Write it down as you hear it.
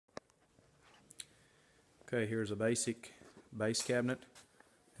Okay, here's a basic base cabinet.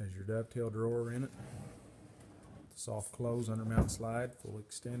 Has your dovetail drawer in it. Soft close undermount slide, fully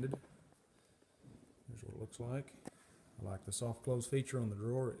extended. Here's what it looks like. I like the soft close feature on the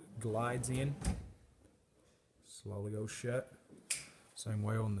drawer. It glides in, slowly goes shut. Same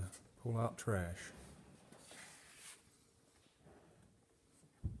way on the pull out trash.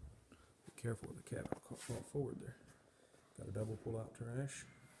 Be careful with the cabinet, fall forward there. Got a double pull out trash.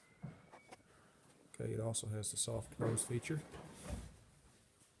 Okay, it also has the soft close feature.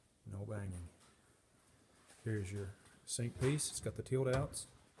 No banging. Here's your sink piece. It's got the tilt outs.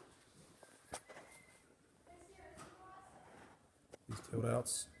 These tilt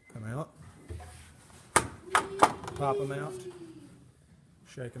outs come out. Pop them out.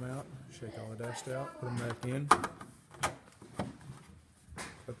 Shake them out. Shake all the dust out. Put them back in.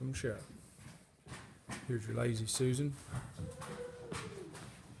 Clip them shut. Here's your Lazy Susan.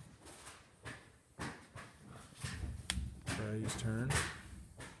 Tray's turn.